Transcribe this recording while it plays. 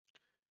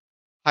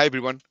Hi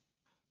everyone.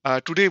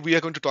 Today we are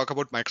going to talk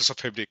about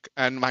Microsoft Fabric,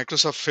 and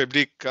Microsoft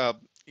Fabric,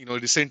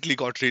 recently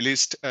got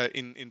released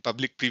in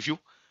public preview.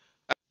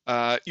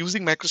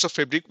 Using Microsoft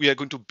Fabric, we are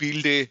going to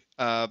build a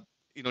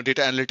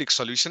data analytics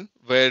solution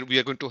where we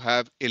are going to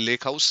have a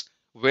lakehouse,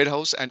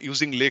 warehouse, and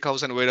using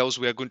lakehouse and warehouse,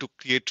 we are going to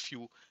create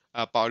few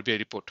Power BI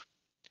report.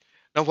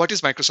 Now, what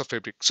is Microsoft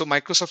Fabric? So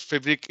Microsoft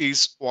Fabric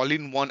is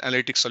all-in-one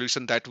analytics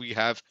solution that we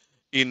have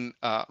in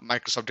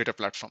Microsoft Data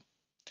Platform.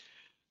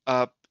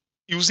 Uh,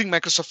 Using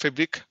Microsoft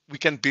Fabric, we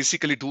can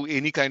basically do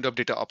any kind of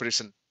data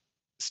operation,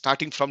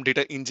 starting from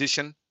data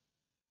ingestion,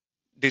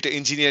 data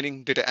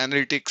engineering, data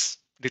analytics,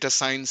 data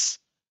science,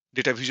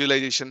 data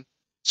visualization.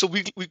 So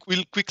we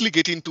will quickly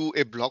get into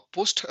a blog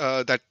post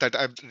that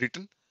I've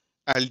written.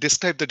 I'll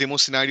describe the demo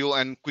scenario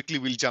and quickly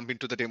we'll jump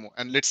into the demo.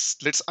 And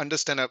let's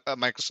understand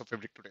Microsoft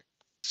Fabric today.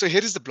 So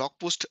here is the blog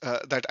post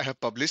that I have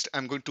published.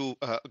 I'm going to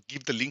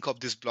give the link of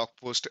this blog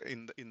post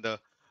in the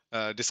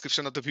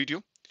description of the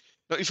video.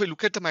 Now, if we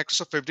look at the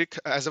Microsoft Fabric,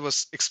 as I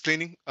was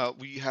explaining,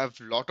 we have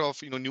a lot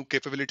of new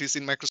capabilities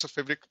in Microsoft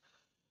Fabric.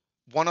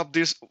 One of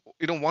these,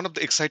 one of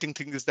the exciting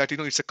things is that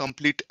it's a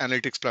complete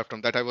analytics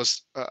platform that I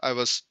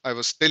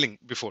was telling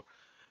before.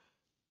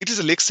 It is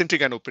a lake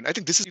centric and open. I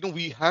think this is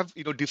we have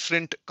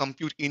different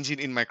compute engine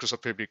in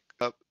Microsoft Fabric.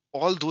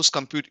 All those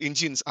compute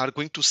engines are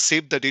going to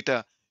save the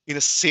data in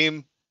a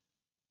same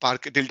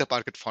delta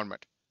Parquet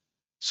format.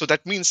 So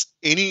that means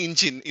any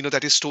engine,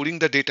 that is storing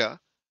the data,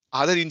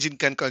 other engine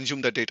can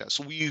consume the data.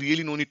 So we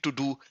really no need to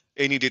do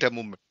any data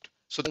movement.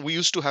 So we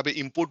used to have an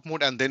import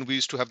mode and then we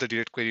used to have the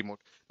direct query mode.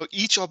 So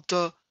each of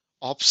the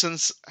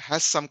options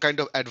has some kind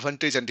of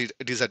advantage and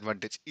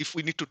disadvantage. If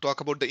we need to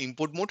talk about the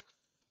import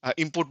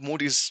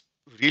mode is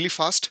really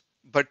fast,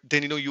 but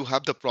then you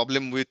have the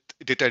problem with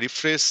data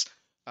refresh.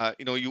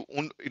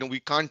 We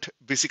can't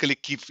basically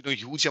keep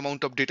huge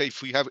amount of data.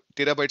 If we have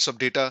terabytes of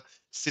data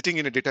sitting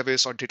in a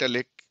database or data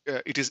lake,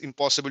 it is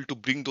impossible to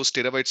bring those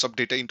terabytes of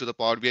data into the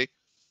Power BI.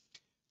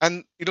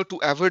 And to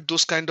avoid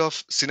those kind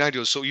of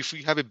scenarios, so if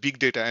we have a big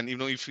data and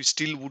if we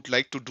still would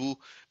like to do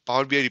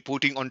Power BI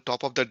reporting on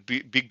top of that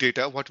big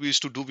data, what we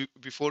used to do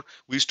before,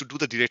 we used to do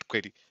the direct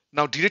query.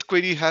 Now direct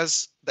query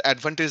has the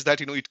advantage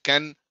that it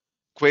can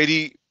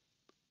query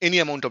any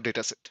amount of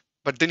data set,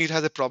 but then it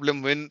has a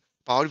problem when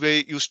Power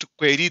BI used to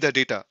query the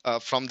data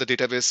from the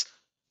database.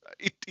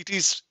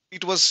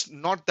 It was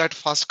not that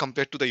fast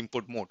compared to the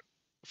import mode.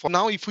 For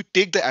now, if we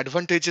take the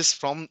advantages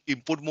from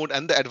import mode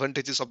and the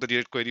advantages of the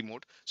direct query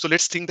mode, so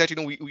let's think that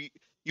we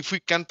if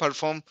we can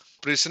perform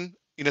operation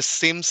in a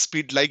same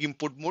speed like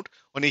import mode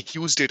on a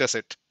huge data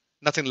set,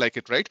 nothing like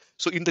it, right?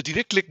 So in the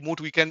direct lake mode,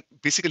 we can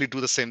basically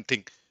do the same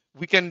thing.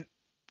 We can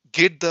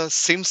get the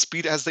same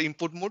speed as the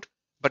import mode,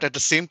 but at the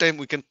same time,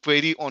 we can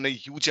query on a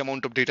huge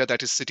amount of data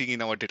that is sitting in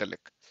our data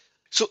lake.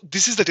 So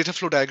this is the data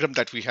flow diagram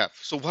that we have.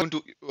 So we're going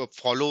to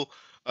follow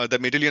the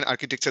medallion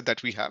architecture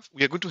that we have.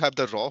 We are going to have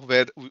the raw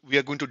where we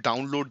are going to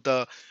download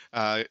the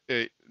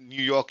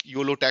New York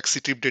YOLO taxi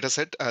trip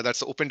dataset.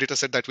 That's the open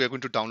dataset that we are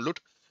going to download.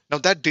 Now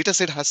that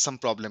dataset has some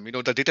problem.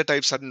 The data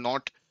types are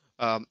not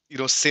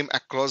same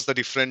across the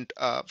different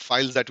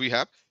files that we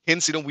have.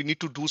 Hence, we need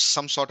to do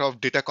some sort of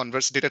data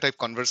type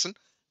conversion.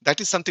 That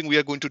is something we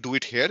are going to do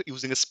it here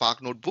using a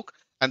Spark notebook.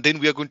 And then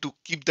we are going to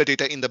keep the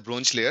data in the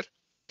bronze layer.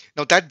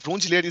 Now that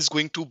bronze layer is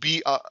going to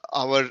be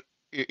our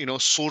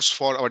source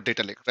for our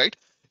data lake, right?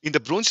 In the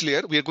bronze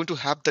layer, we are going to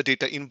have the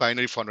data in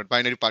binary format,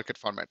 binary Parquet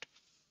format.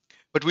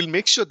 But we'll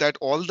make sure that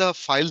all the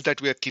files that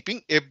we are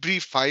keeping, every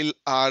file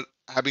are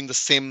having the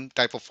same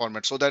type of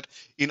format so that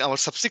in our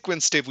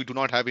subsequent step, we do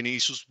not have any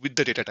issues with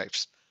the data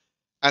types.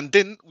 And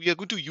then we are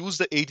going to use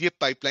the ADF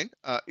pipeline.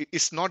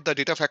 It's not the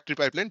data factory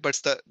pipeline, but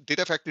it's the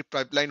data factory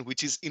pipeline,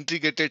 which is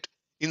integrated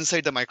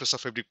inside the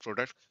Microsoft Fabric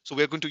product. So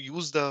we are going to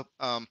use the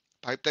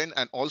pipeline,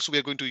 and also we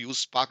are going to use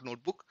Spark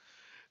Notebook.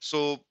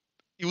 So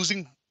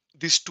using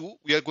these two,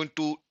 we are going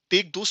to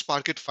take those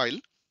Parquet file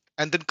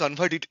and then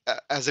convert it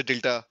as a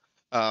delta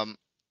um,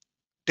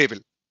 table.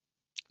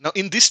 Now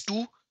in this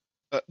two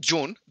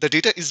zone, the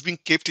data is being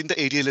kept in the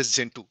ADLS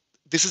Gen 2.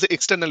 This is the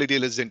external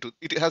ADLS Gen 2.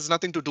 It has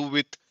nothing to do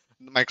with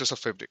Microsoft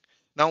Fabric.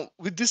 Now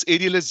with this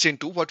ADLS Gen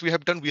 2, what we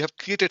have done, we have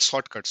created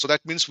shortcuts. So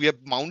that means we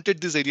have mounted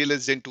this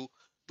ADLS Gen 2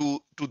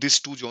 to these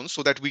two zones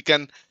so that we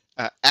can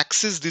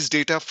access this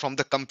data from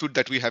the compute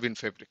that we have in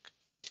Fabric.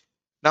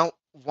 Now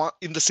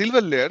in the silver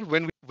layer,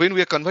 when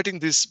we are converting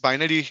this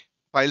binary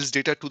files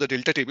data to the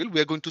delta table, we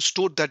are going to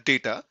store that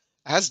data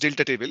as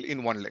delta table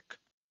in one lake.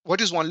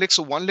 What is one lake?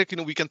 So one lake,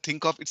 we can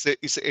think of it's a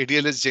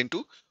ADLS Gen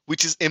 2,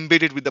 which is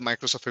embedded with the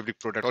Microsoft Fabric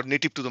product or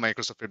native to the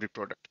Microsoft Fabric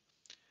product.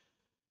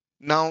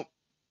 Now,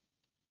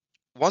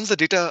 once the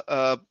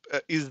data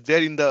is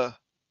there in the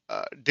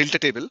delta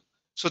table,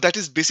 so that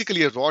is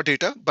basically a raw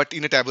data, but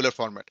in a tabular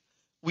format.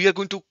 We are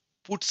going to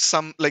put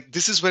some, like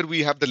this is where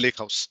we have the lake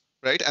house,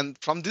 right? And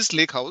from this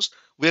lake house,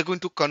 we are going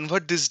to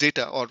convert this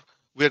data, or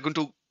we are going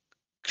to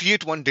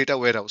create one data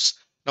warehouse.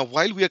 Now,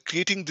 while we are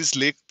creating this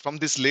lake from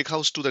this lake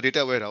house to the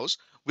data warehouse,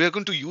 we are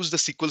going to use the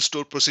SQL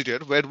store procedure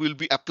where we'll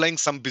be applying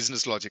some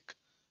business logic.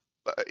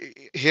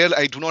 here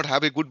I do not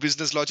have a good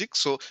business logic.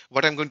 So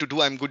what I'm going to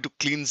do, I'm going to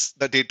cleanse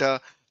the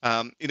data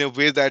in a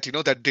way that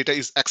that data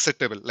is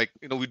acceptable. Like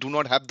we do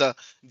not have the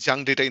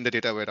junk data in the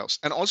data warehouse.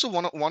 And also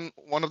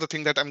one of the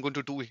thing that I'm going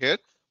to do here,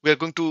 we are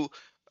going to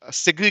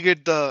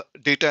segregate the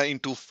data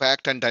into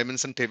fact and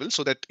dimension tables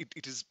so that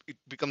it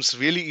becomes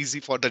really easy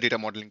for the data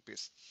modeling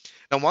piece.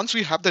 Now, once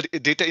we have the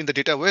data in the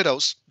data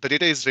warehouse, the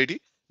data is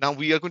ready. Now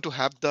we are going to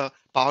have the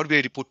Power BI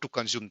report to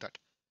consume that.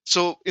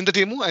 So in the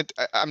demo,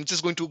 I'm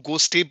just going to go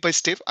step by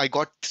step. I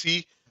got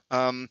three,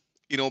 um,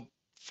 you know,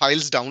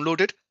 files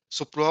downloaded.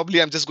 So probably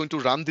I'm just going to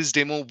run this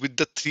demo with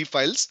the three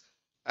files.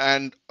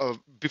 And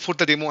before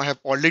the demo, I have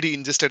already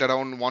ingested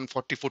around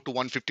 144 to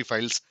 150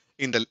 files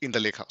in the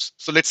Lakehouse.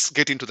 So let's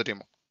get into the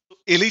demo.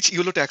 LH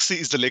YOLO Taxi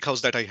is the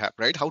lakehouse that I have,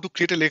 right? How to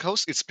create a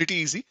lakehouse? It's pretty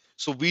easy.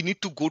 So we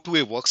need to go to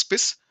a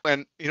workspace,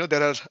 and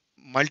there are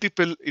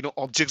multiple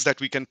objects that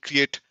we can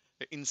create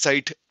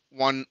inside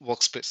one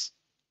workspace.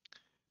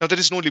 Now there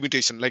is no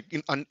limitation. Like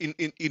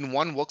in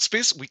one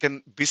workspace, we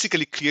can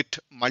basically create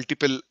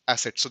multiple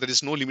assets. So there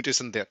is no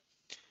limitation there.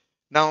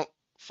 Now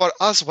for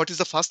us, what is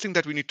the first thing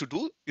that we need to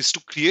do is to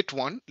create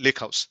one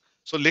lakehouse.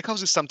 So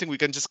lakehouse is something we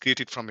can just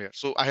create it from here.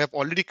 So I have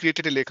already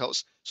created a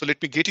lakehouse. So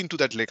let me get into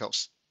that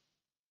lakehouse.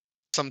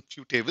 Some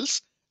few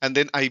tables, and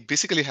then I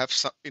basically have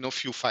some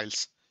few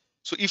files.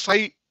 So if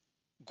I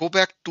go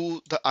back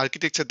to the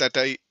architecture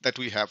that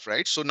we have,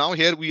 right? So now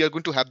here we are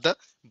going to have the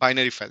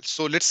binary files.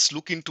 So let's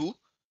look into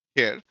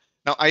here.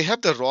 Now I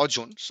have the raw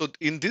zone. So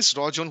in this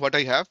raw zone, what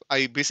I have,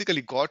 I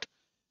basically got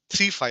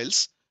three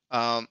files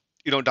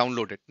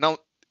downloaded. Now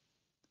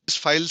these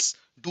files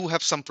do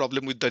have some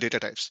problem with the data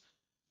types.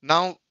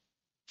 Now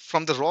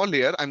from the raw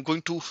layer, I'm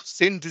going to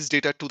send this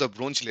data to the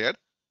bronze layer,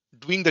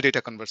 doing the data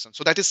conversion.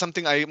 So that is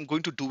something I am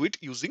going to do it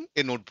using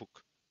a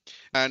notebook.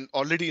 And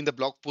already in the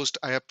blog post,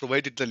 I have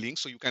provided the link,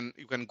 so you can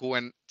go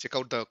and check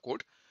out the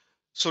code.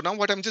 So now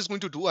what I'm just going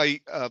to do,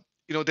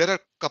 there are a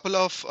couple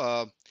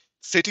of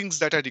settings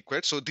that are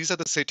required. So these are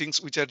the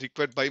settings which are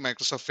required by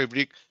Microsoft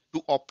Fabric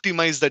to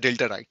optimize the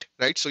delta write,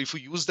 right? So if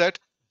we use that,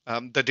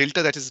 the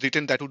delta that is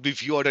written, that would be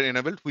view order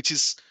enabled, which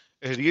is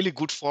really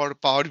good for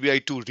Power BI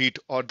to read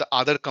or the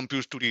other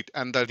compute to read.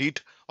 And the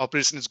read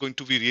operation is going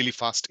to be really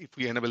fast if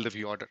we enable the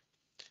view order.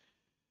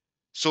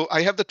 So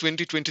I have the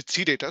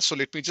 2023 data. So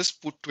let me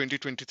just put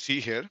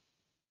 2023 here.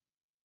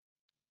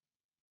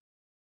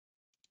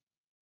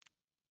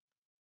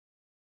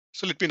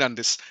 So let me run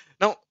this.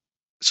 Now,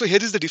 so here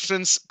is the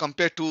difference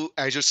compared to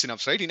Azure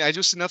Synapse, right? In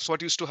Azure Synapse,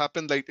 what used to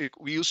happen, like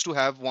we used to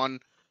have one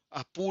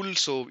pool,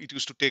 so it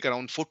used to take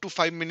around 4 to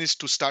 5 minutes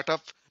to start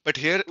up. But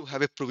here we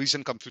have a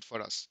provision compute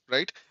for us,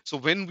 right? So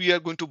when we are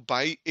going to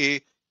buy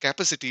a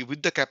capacity,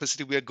 with the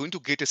capacity, we are going to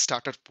get a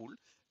starter pool,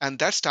 and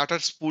that starter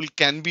pool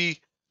can be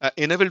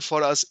enabled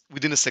for us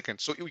within a second.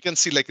 So we can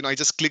see, like, I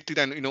just clicked it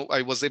and,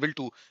 I was able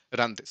to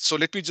run this. So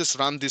let me just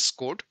run this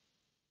code.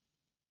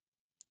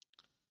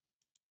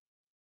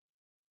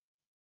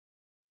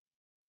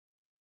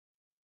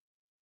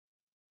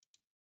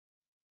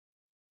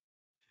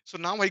 So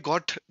now I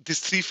got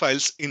these three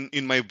files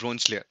in my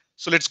bronze layer.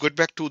 So let's go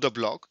back to the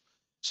blog.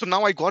 So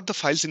now I got the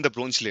files in the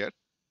bronze layer.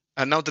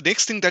 And now the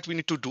next thing that we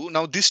need to do,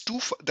 now these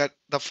that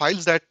the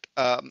files that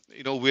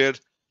we're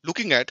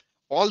looking at,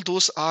 all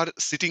those are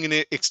sitting in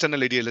a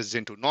external ADLS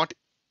Gen 2, not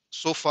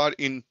so far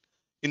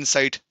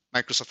inside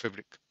Microsoft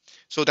Fabric.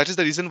 So that is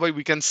the reason why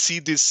we can see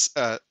this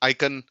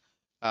icon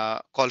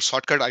called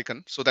shortcut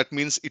icon. So that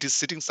means it is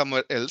sitting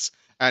somewhere else,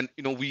 and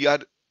we are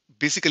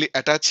basically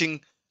attaching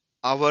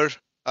our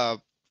uh,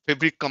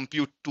 Fabric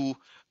compute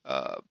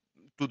uh,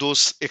 to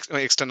those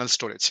external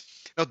storage.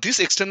 Now,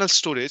 this external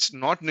storage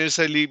not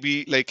necessarily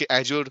be like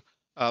Azure,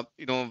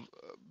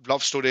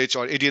 blob storage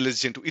or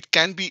ADLS Gen 2. It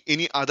can be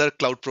any other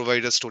cloud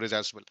provider storage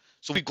as well.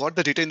 So we got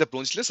the data in the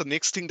bronze layer. So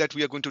next thing that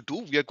we are going to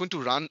do, we are going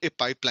to run a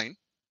pipeline.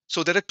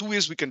 So there are two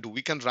ways we can do.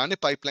 We can run a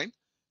pipeline,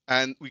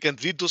 and we can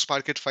read those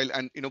Parquet file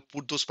and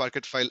put those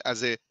Parquet file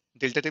as a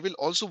delta table.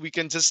 Also, we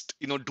can just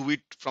do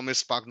it from a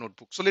Spark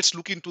notebook. So let's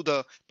look into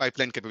the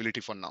pipeline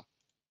capability for now.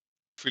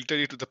 Filter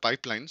it to the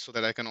pipeline so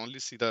that I can only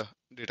see the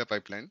data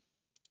pipeline.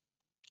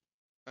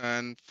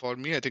 And for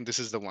me, I think this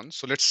is the one.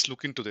 So let's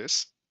look into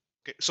this.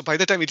 Okay, so by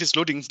the time it is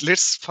loading,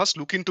 let's first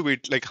look into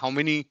it, like how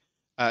many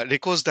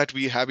records that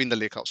we have in the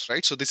lakehouse,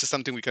 right? So this is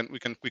something we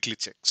can quickly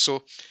check.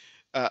 So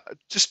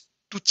just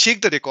to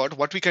check the record,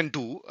 what we can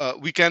do,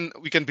 we can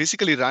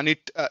basically run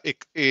it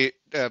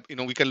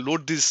we can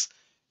load this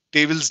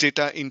tables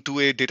data into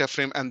a data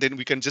frame, and then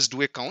we can just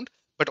do a count.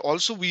 But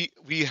also we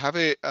have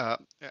a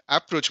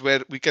approach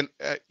where we can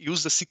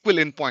use the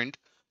SQL endpoint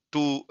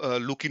to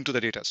look into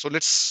the data. So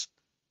let's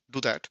do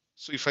that.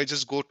 So if I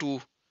just go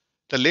to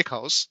the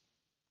lakehouse,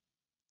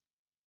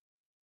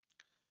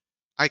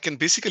 I can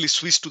basically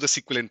switch to the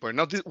SQL endpoint.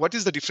 Now, what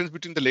is the difference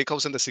between the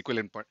Lakehouse and the SQL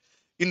endpoint?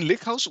 In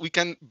Lakehouse, we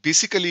can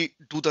basically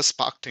do the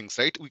Spark things,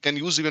 right? We can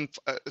use even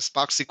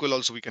Spark SQL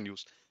also we can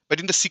use.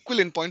 But in the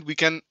SQL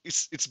endpoint,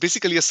 it's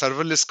basically a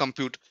serverless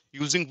compute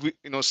using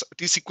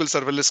T-SQL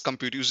serverless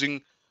compute,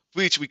 using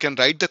which we can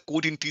write the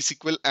code in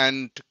T-SQL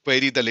and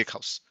query the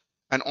Lakehouse.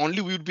 and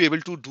only we would be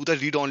able to do the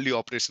read only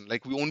operation.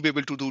 Like we won't be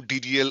able to do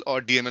DDL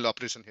or DML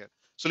operation here.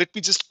 So let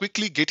me just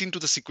quickly get into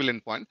the SQL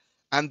endpoint,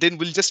 and then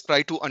we'll just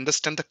try to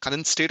understand the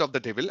current state of the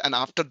table. And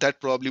after that,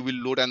 probably we'll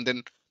load and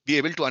then be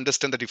able to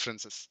understand the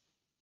differences.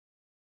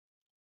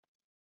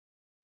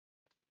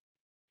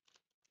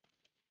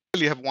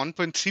 We have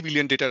 1.3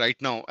 billion data right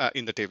now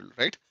in the table,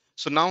 right?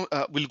 So now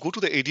we'll go to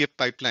the ADF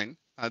pipeline,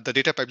 the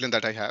data pipeline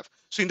that I have.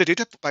 So in the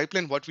data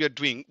pipeline, what we are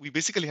doing, we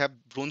basically have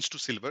bronze to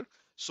silver.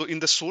 So in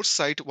the source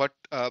side, what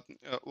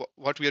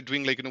we are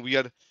doing, like we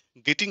are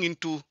getting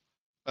into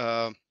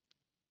uh,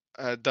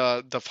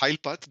 the file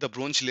path, the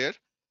bronze layer,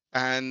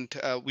 and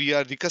we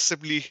are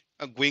recursively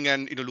going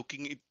and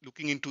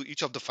looking into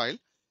each of the file,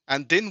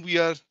 and then we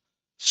are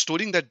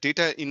storing that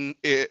data in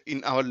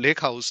our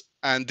lakehouse,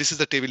 and this is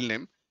the table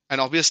name. And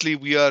obviously,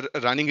 we are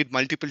running it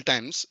multiple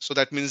times, so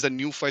that means the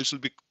new files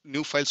would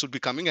be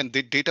coming, and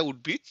the data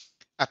would be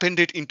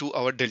appended into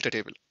our delta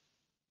table.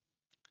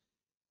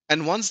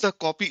 And once the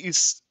copy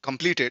is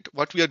completed,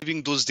 what we are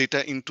doing those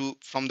data into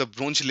from the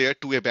bronze layer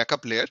to a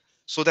backup layer,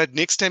 so that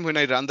next time when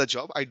I run the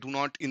job, I do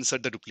not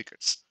insert the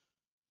duplicates,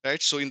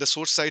 right? So in the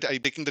source side, I'm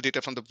taking the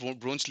data from the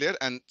bronze layer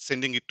and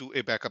sending it to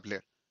a backup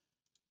layer.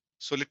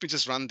 So let me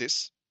just run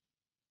this.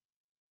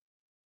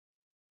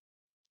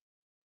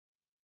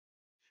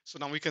 So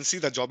now we can see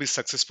the job is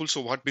successful.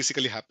 So what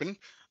basically happened?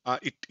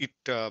 It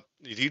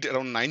read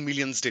around 9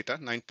 millions data,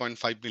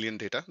 9.5 million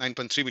data,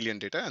 9.3 million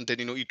data, and then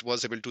it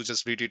was able to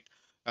just read it,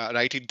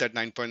 write it that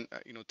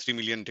 9.3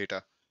 million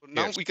data. So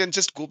now we can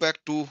just go back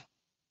to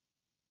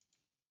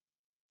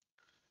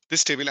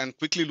this table and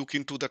quickly look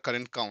into the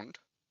current count.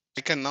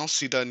 I can now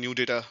see the new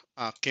data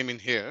came in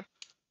here.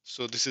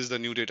 So this is the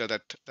new data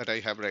that I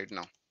have right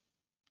now.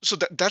 So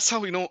that's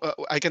how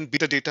I can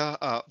beat the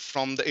data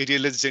from the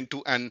ADLS Gen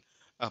 2 and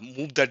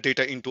move that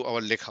data into our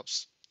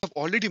lakehouse. I've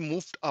already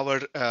moved our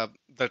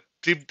the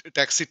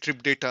taxi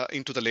trip data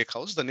into the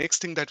lakehouse. The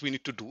next thing that we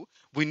need to do,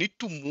 we need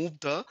to move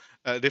the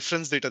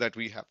reference data that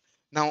we have.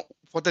 Now,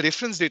 for the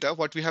reference data,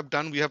 what we have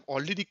done, we have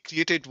already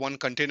created one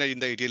container in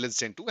the ADLS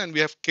Gen 2, and we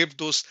have kept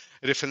those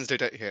reference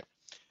data here.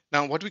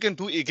 Now, what we can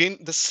do again,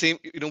 the same,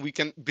 we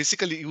can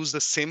basically use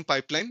the same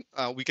pipeline.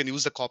 We can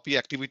use the copy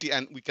activity,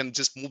 and we can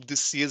just move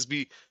this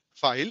CSV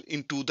file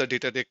into the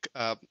data deck,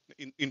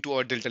 into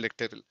our delta lake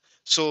table.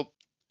 So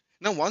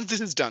now, once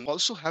this is done,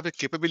 also have a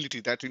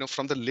capability that,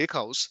 from the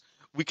lakehouse,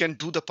 we can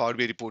do the Power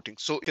BI reporting.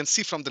 So you can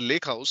see from the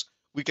lakehouse,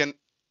 we can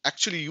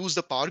actually use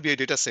the Power BI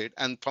data set.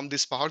 And from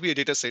this Power BI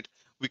data set,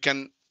 we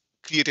can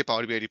create a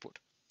Power BI report.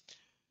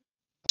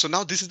 So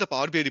now this is the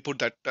Power BI report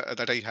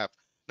that I have.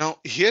 Now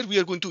here we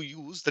are going to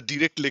use the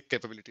direct lake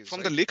capabilities.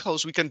 From the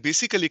lakehouse, we can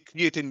basically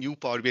create a new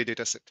Power BI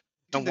data set.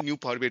 Now in the new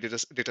Power BI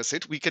data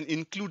set, we can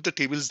include the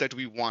tables that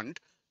we want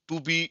to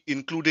be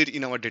included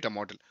in our data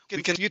model.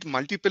 We can create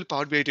multiple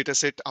Power BI data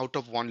set out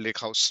of one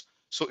lakehouse.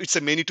 So it's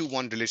a many to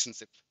one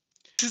relationship.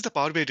 This is the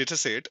Power BI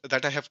dataset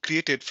that I have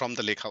created from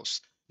the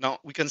Lakehouse. Now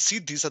we can see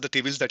these are the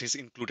tables that is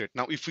included.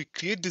 Now, if we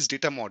create this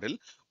data model,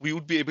 we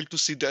would be able to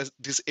see the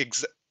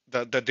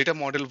data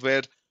model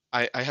where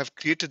I have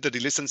created the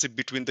relationship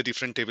between the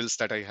different tables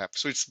that I have.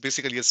 So it's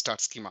basically a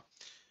start schema.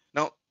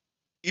 Now,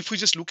 if we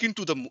just look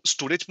into the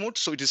storage mode,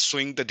 so it is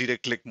showing the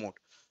direct lake mode.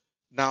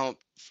 Now,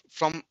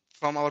 from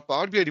our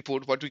Power BI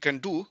report, what we can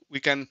do,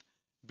 we can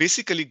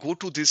basically go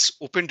to this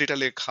Open Data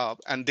Lake Hub,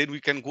 and then we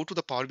can go to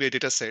the Power BI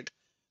data set.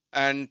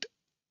 And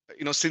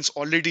since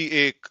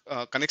already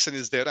a connection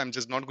is there, I'm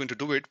just not going to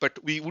do it, but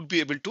we would be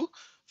able to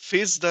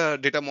face the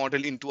data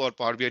model into our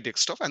Power BI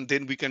desktop, and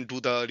then we can do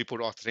the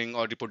report authoring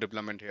or report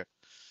development here.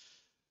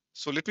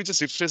 So let me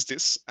just refresh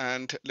this,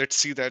 and let's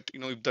see that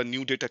if the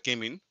new data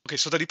came in. Okay,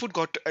 so the report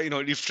got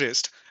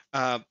refreshed.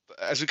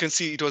 As you can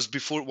see, it was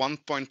before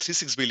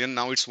 1.36 billion.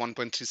 Now it's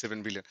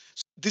 1.37 billion.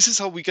 So this is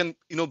how we can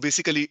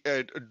basically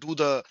do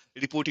the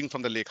reporting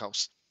from the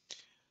lakehouse.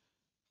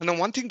 Now,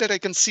 one thing that I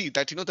can see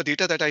that the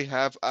data that I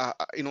have,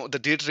 the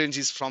date range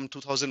is from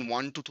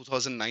 2001 to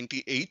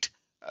 2098,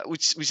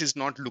 which is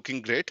not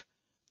looking great.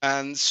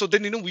 And so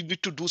then we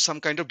need to do some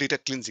kind of data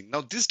cleansing.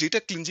 Now, this data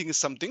cleansing is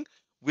something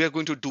we are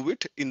going to do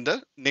it in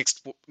the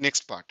next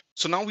part.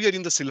 So now we are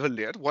in the silver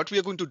layer. What we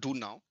are going to do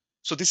now?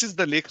 So this is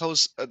the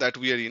lakehouse that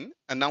we are in,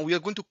 and now we are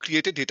going to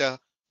create a data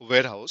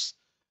warehouse.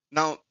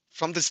 Now,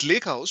 from this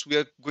lakehouse, we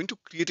are going to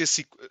create a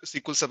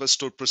SQL Server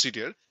stored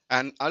procedure,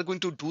 and are going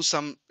to do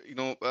some,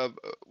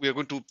 we are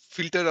going to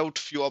filter out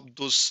few of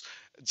those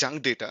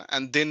junk data,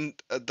 and then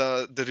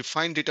the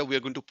refined data, we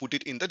are going to put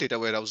it in the data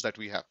warehouse that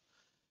we have.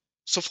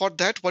 So for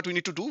that, what we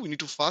need to do, we need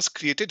to first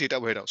create a data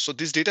warehouse. So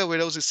this data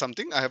warehouse is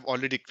something I have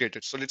already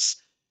created. So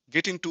let's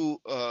get into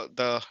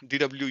the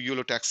DW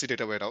YOLO taxi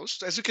data warehouse.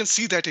 So as you can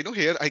see that,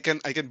 here I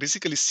can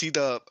basically see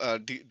the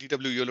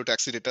DW YOLO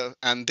taxi data,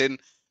 and then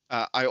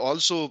I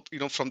also,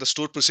 from the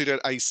stored procedure,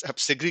 have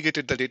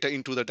segregated the data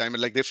into the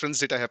dimension, like reference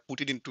data, I have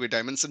put it into a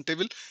dimension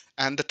table,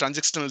 and the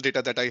transactional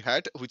data that I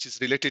had, which is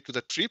related to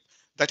the trip,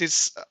 that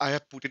is, I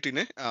have put it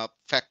in a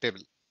fact table.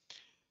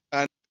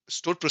 And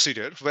stored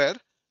procedure where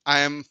I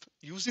am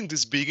using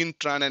this begin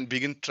tran and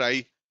begin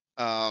try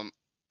um,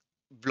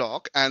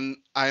 block, and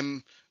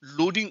I'm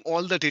loading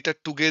all the data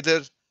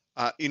together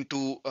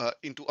into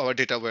our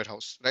data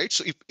warehouse, right?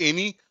 So if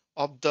any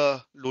of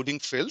the loading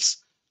fails,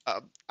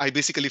 I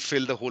basically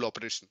fail the whole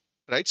operation,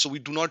 right? So we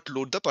do not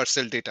load the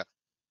parcel data.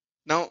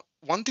 Now,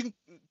 one thing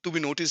to be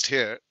noticed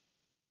here,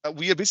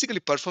 we are basically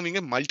performing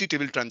a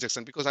multi-table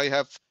transaction because I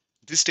have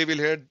this table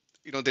here,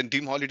 then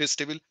dim holidays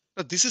table.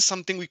 Now, this is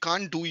something we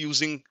can't do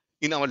using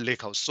in our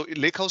Lakehouse. So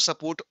Lakehouse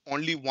support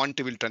only one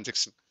table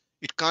transaction.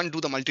 It can't do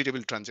the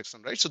multi-table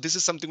transaction, right? So this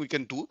is something we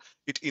can do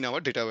it in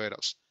our data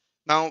warehouse.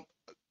 Now,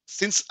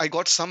 since I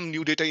got some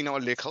new data in our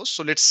Lakehouse,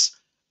 so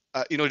let's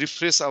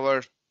refresh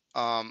our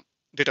um,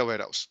 data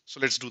warehouse. So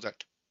let's do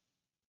that.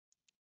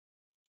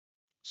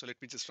 So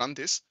let me just run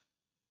this.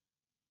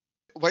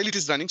 While it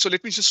is running, so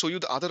let me just show you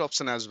the other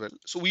option as well.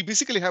 So we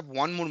basically have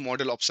one more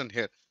model option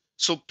here.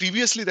 So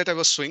previously that I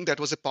was showing, that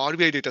was a Power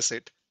BI data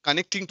set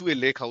connecting to a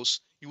lake house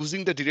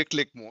using the direct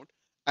lake mode.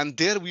 And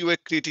there we were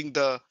creating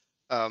the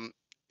um,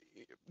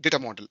 data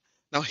model.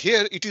 Now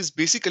here it is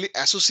basically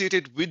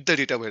associated with the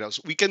data warehouse.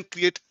 We can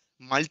create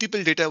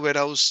multiple data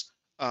warehouse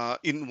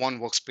in one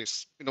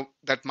workspace.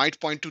 That might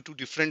point to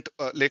different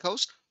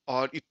lakehouse,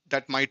 or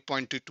that might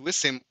point to a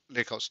same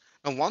lakehouse.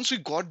 Now once we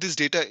got this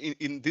data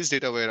in this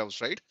data warehouse,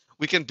 right,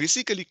 we can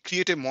basically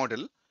create a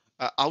model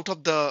out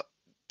of the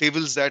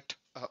tables that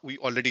we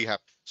already have.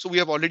 So we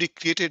have already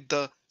created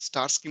the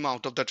star schema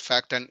out of that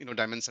fact and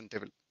dimension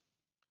table.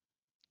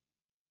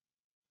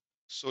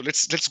 So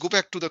let's go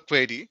back to the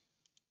query.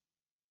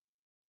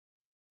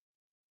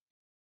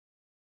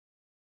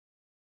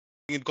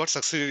 It got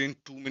succeeded in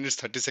 2 minutes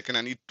 30 seconds,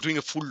 and it's doing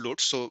a full load.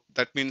 So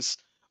that means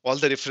all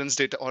the reference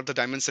data or the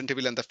dimension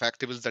table and the fact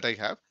tables that I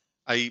have,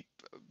 I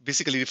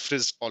basically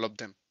refreshed all of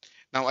them.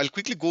 Now I'll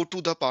quickly go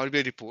to the Power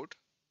BI report.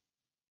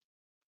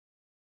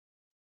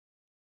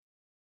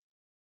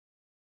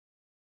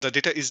 The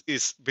data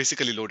is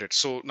basically loaded.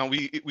 So now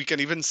we can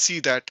even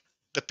see that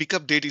the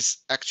pickup date is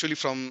actually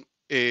from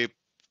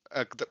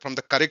from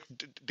the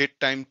correct date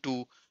time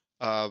to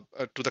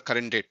the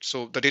current date.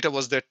 So the data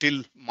was there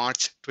till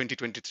March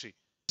 2023.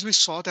 As we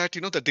saw that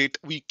the date,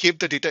 we kept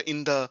the data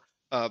in the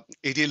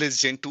ADLS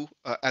Gen 2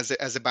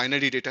 as a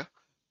binary data,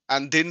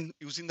 and then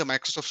using the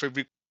Microsoft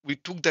Fabric, we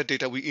took that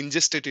data, we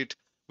ingested it,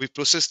 we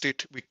processed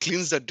it, we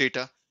cleansed that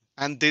data,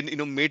 and then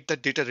made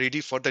that data ready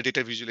for the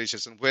data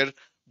visualization, where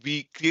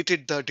we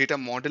created the data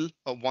model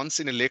once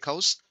in a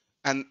lakehouse,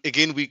 and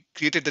again we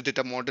created the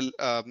data model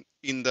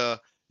in the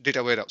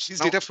data warehouse.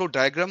 This data flow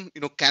diagram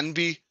can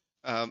be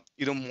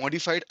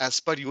modified as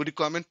per your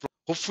requirement.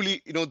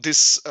 Hopefully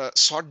this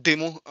short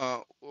demo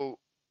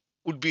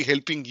would be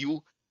helping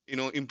you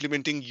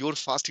implementing your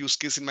fast use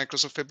case in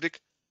Microsoft Fabric.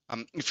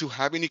 If you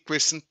have any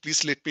questions,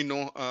 please let me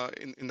know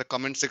in the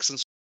comment section